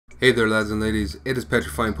Hey there lads and ladies, it is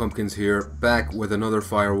Petrifying Pumpkins here, back with another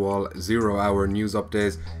Firewall Zero Hour news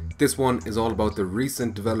update. This one is all about the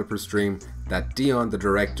recent developer stream that Dion, the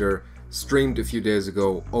director, streamed a few days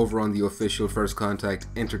ago over on the official First Contact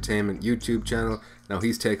Entertainment YouTube channel. Now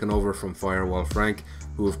he's taken over from Firewall Frank,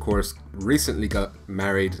 who of course recently got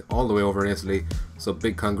married all the way over in Italy, so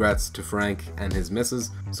big congrats to Frank and his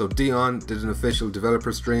missus. So Dion did an official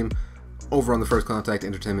developer stream over on the First Contact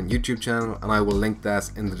Entertainment YouTube channel, and I will link that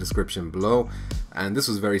in the description below. And this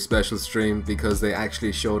was a very special stream because they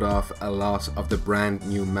actually showed off a lot of the brand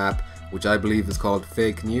new map, which I believe is called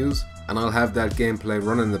Fake News, and I'll have that gameplay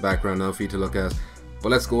running in the background now for you to look at. But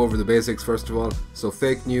let's go over the basics first of all. So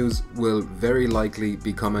Fake News will very likely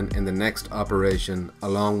be coming in the next operation,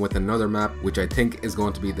 along with another map which I think is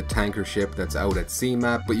going to be the tanker ship that's out at sea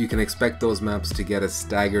map, but you can expect those maps to get a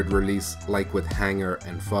staggered release like with Hangar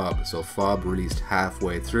and Fob. So Fob released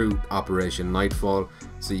halfway through Operation Nightfall,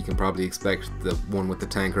 so you can probably expect the one with the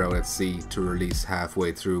tanker out at sea to release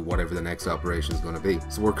halfway through whatever the next operation is going to be.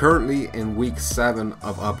 So we're currently in week 7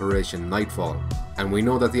 of Operation Nightfall, and we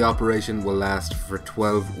know that the operation will last for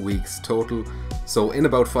 12 weeks total. So in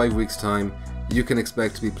about 5 weeks time, you can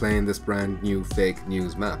expect to be playing this brand new Fake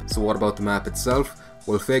News map. So what about the map itself?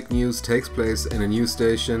 Well, Fake News takes place in a new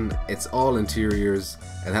station. It's all interiors.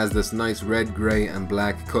 It has this nice red, grey and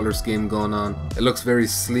black colour scheme going on. It looks very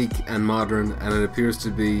sleek and modern, and it appears to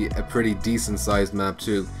be a pretty decent sized map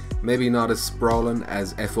too. Maybe not as sprawling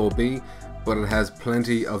as FOB, but it has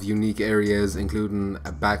plenty of unique areas, including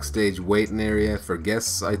a backstage waiting area for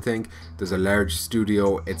guests, I think. There's a large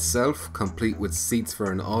studio itself, complete with seats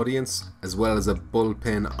for an audience, as well as a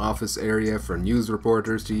bullpen office area for news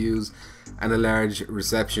reporters to use, and a large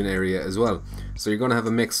reception area as well. So you're going to have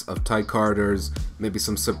a mix of tight corridors, maybe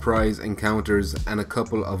some surprise encounters, and a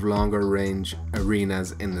couple of longer range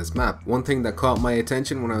arenas in this map. One thing that caught my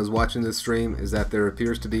attention when I was watching this stream is that there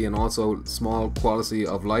appears to be an also small quality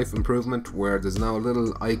of life improvement, where there's now a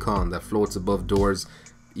little icon that floats above doors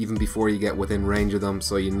even before you get within range of them,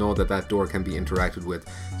 so you know that that door can be interacted with.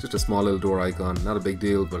 It's just a small little door icon, not a big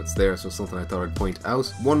deal, but it's there, so something I thought I'd point out.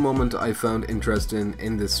 One moment I found interesting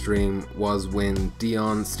in this stream was when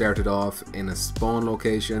Dion started off in a spawn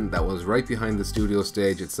location that was right behind the studio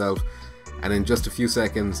stage itself, and in just a few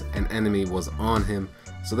seconds an enemy was on him.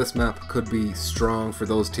 So this map could be strong for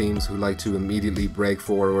those teams who like to immediately break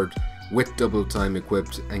forward with double time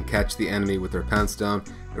equipped and catch the enemy with their pants down.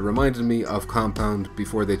 It reminded me of Compound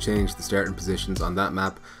before they changed the starting positions on that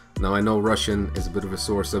map. Now I know Russian is a bit of a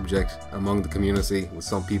sore subject among the community, with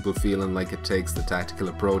some people feeling like it takes the tactical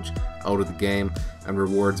approach out of the game and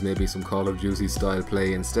rewards maybe some Call of Duty style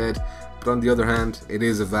play instead. But on the other hand, it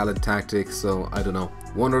is a valid tactic, so I don't know.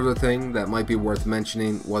 One other thing that might be worth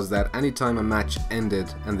mentioning was that anytime a match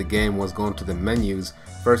ended and the game was going to the menus,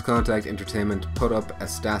 First Contact Entertainment put up a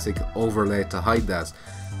static overlay to hide that.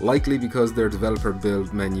 Likely because their developer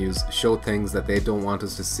build menus show things that they don't want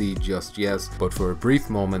us to see just yet, but for a brief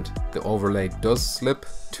moment the overlay does slip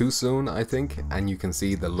too soon, I think, and you can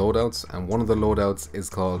see the loadouts, and one of the loadouts is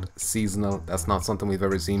called seasonal. That's not something we've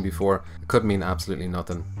ever seen before. It could mean absolutely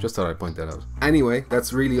nothing. Just thought I'd point that out. Anyway,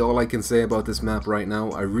 that's really all I can say about this map right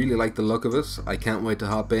now. I really like the look of it. I can't wait to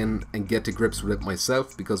hop in and get to grips with it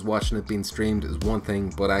myself, because watching it being streamed is one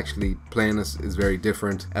thing, but actually playing it is very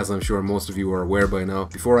different, as I'm sure most of you are aware by now.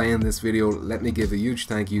 Before I end this video, let me give a huge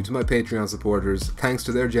thank you to my Patreon supporters. Thanks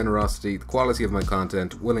to their generosity, the quality of my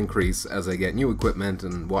content will increase as I get new equipment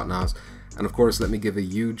and whatnot. And of course, let me give a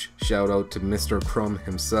huge shout out to Mr. Crumb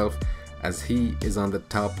himself, as he is on the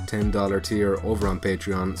top $10 tier over on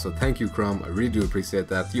Patreon. So thank you, Crumb, I really do appreciate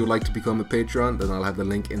that. If you would like to become a patron, then I'll have the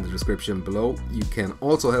link in the description below. You can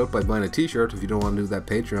also help by buying a t-shirt if you don't want to do that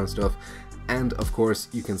Patreon stuff. And of course,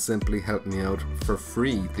 you can simply help me out for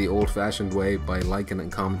free the old-fashioned way by liking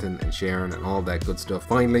and commenting and sharing and all that good stuff.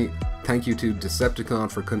 Finally, thank you to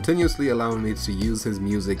Decepticon for continuously allowing me to use his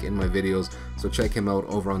music in my videos, so check him out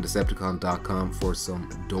over on Decepticon.com for some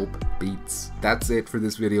dope beats. That's it for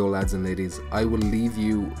this video, lads and ladies. I will leave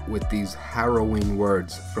you with these harrowing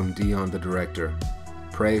words from Dion, the director.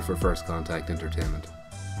 Pray for First Contact Entertainment.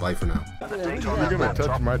 Bye for now. You're gonna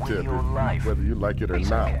touch my tip, whether you like it or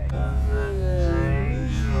not.